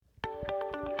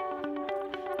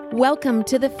Welcome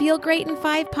to the Feel Great in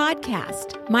 5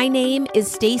 podcast. My name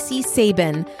is Stacy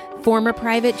Sabin, former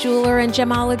private jeweler and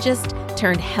gemologist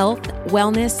turned health,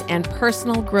 wellness, and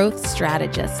personal growth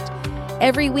strategist.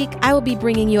 Every week, I will be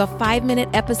bringing you a 5-minute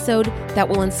episode that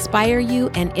will inspire you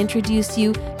and introduce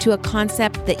you to a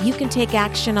concept that you can take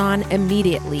action on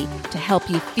immediately to help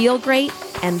you feel great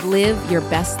and live your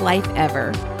best life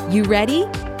ever. You ready?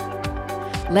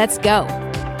 Let's go.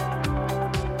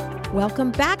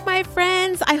 Welcome back, my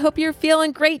friends. I hope you're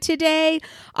feeling great today.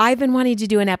 I've been wanting to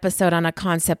do an episode on a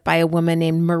concept by a woman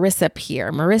named Marissa Peer.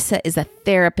 Marissa is a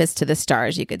therapist to the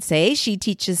stars, you could say. She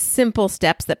teaches simple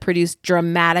steps that produce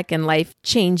dramatic and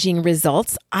life-changing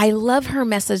results. I love her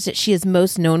message that she is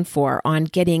most known for on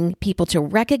getting people to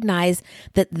recognize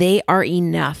that they are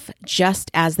enough just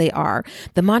as they are.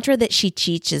 The mantra that she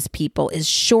teaches people is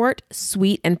short,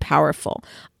 sweet, and powerful.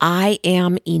 I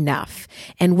am enough.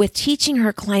 And with teaching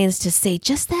her clients to say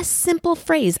just that simple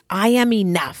phrase, I am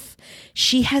enough,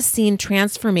 she has seen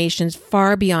transformations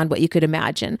far beyond what you could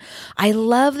imagine. I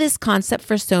love this concept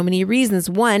for so many reasons.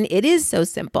 One, it is so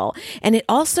simple. And it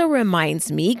also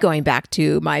reminds me, going back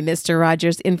to my Mr.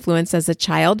 Rogers influence as a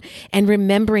child, and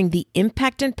remembering the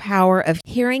impact and power of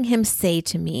hearing him say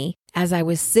to me as I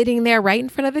was sitting there right in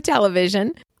front of the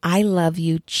television, I love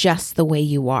you just the way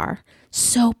you are.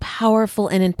 So powerful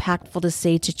and impactful to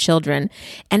say to children.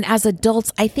 And as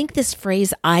adults, I think this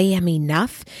phrase, I am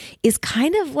enough, is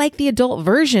kind of like the adult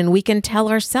version we can tell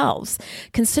ourselves.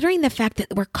 Considering the fact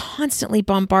that we're constantly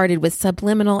bombarded with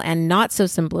subliminal and not so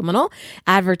subliminal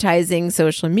advertising,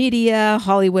 social media,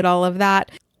 Hollywood, all of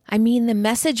that. I mean, the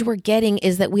message we're getting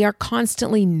is that we are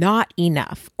constantly not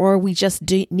enough, or we just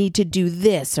need to do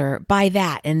this or buy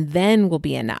that, and then we'll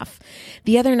be enough.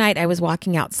 The other night I was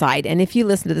walking outside, and if you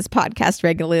listen to this podcast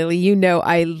regularly, you know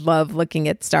I love looking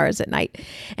at stars at night.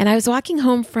 And I was walking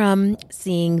home from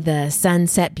seeing the sun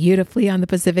set beautifully on the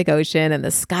Pacific Ocean, and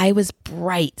the sky was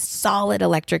bright, solid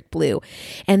electric blue.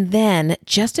 And then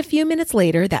just a few minutes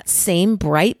later, that same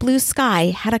bright blue sky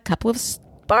had a couple of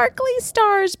sparkly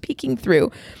stars peeking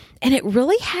through. And it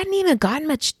really hadn't even gotten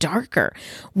much darker.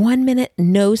 1 minute,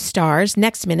 no stars.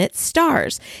 Next minute,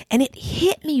 stars. And it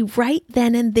hit me right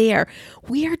then and there.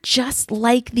 We are just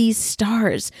like these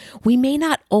stars. We may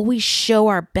not always show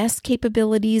our best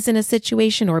capabilities in a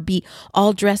situation or be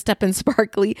all dressed up and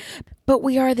sparkly, but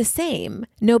we are the same.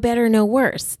 No better, no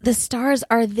worse. The stars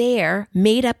are there,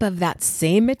 made up of that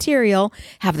same material,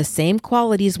 have the same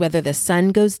qualities, whether the sun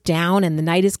goes down and the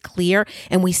night is clear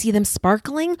and we see them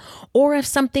sparkling, or if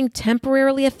something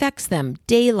temporarily affects them,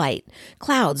 daylight,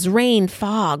 clouds, rain,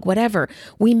 fog, whatever.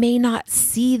 We may not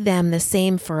see them the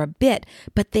same for a bit,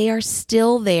 but they are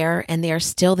still there and they are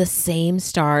still the same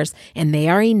stars, and they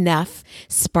are enough,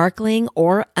 sparkling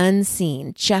or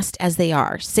unseen, just as they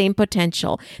are. Same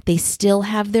potential. They still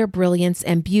have their brilliance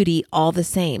and beauty all the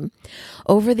same.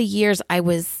 Over the years, I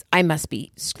must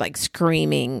be like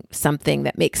screaming something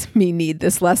that makes me need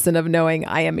this lesson of knowing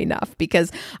I am enough,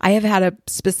 because I have had a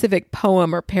specific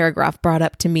poem or paragraph brought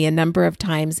up to me a number of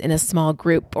times in a small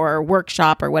group or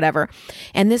workshop or whatever.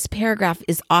 And this paragraph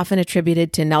is often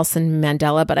attributed to Nelson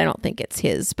Mandela, but I don't think it's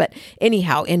his. But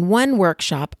anyhow, in one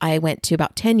workshop I went to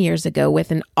about 10 years ago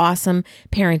with an awesome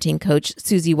parenting coach,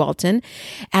 Susie Walton,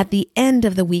 at the end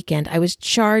of the weekend, I was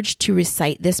charged to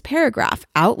recite this paragraph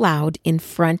out loud in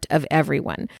front of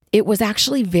everyone. It was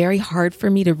actually very hard for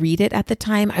me to read it at the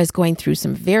time. I was going through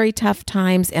some very tough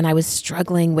times and I was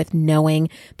struggling with knowing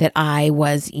that I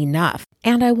was enough.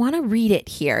 And I want to read it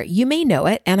here. You may know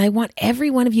it, and I want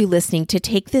every one of you listening to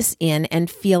take this in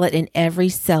and feel it in every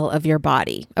cell of your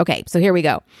body. Okay, so here we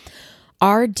go.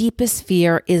 Our deepest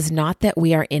fear is not that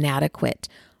we are inadequate.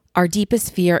 Our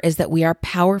deepest fear is that we are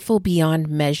powerful beyond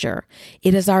measure.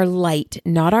 It is our light,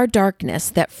 not our darkness,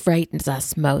 that frightens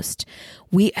us most.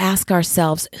 We ask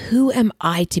ourselves, who am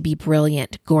I to be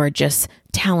brilliant, gorgeous,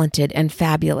 talented, and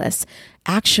fabulous?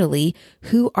 Actually,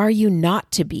 who are you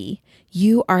not to be?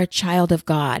 You are a child of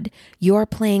God. Your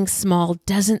playing small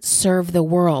doesn't serve the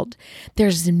world.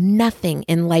 There's nothing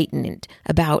enlightened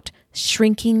about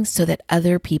shrinking so that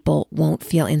other people won't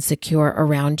feel insecure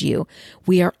around you.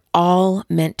 We are all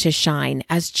meant to shine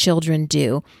as children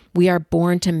do. We are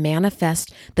born to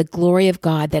manifest the glory of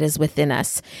God that is within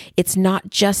us. It's not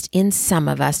just in some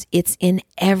of us, it's in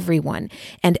everyone.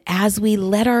 And as we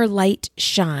let our light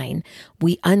shine,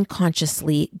 we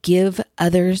unconsciously give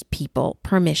other people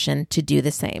permission to do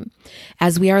the same.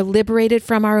 As we are liberated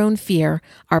from our own fear,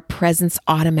 our presence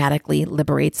automatically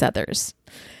liberates others.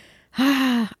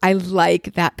 I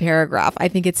like that paragraph. I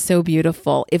think it's so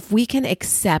beautiful. If we can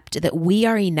accept that we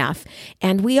are enough,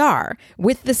 and we are,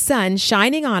 with the sun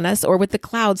shining on us or with the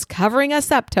clouds covering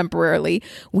us up temporarily,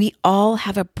 we all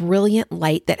have a brilliant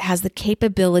light that has the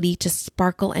capability to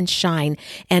sparkle and shine.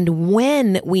 And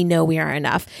when we know we are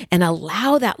enough and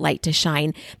allow that light to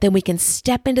shine, then we can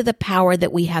step into the power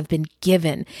that we have been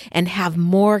given and have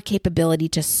more capability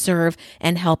to serve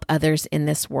and help others in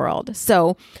this world.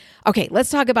 So, okay, let's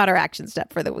talk about our action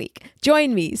step for the week.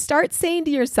 Join me. Start saying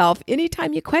to yourself,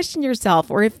 anytime you question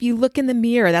yourself, or if you look in the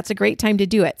mirror, that's a great time to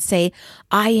do it. Say,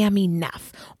 I am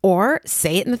enough. Or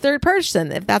say it in the third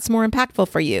person if that's more impactful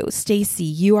for you. Stacy,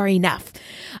 you are enough.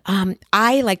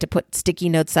 I like to put sticky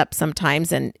notes up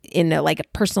sometimes and in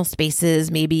like personal spaces,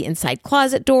 maybe inside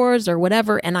closet doors or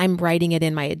whatever. And I'm writing it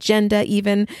in my agenda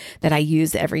even that I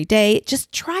use every day.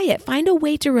 Just try it. Find a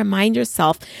way to remind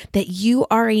yourself that you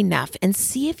are enough and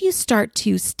see if you start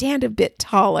to stand a bit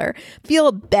taller,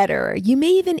 feel better. You may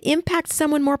even impact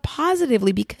someone more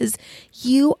positively because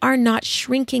you are not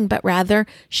shrinking, but rather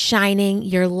shining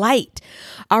your light.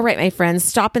 All right, my friends,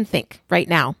 stop and think right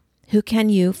now. Who can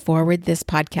you forward this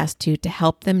podcast to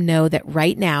help them know that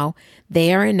right now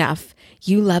they are enough?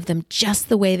 You love them just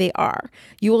the way they are.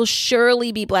 You will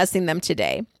surely be blessing them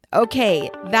today. Okay,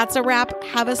 that's a wrap.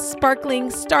 Have a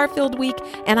sparkling, star-filled week,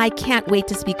 and I can't wait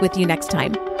to speak with you next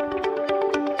time.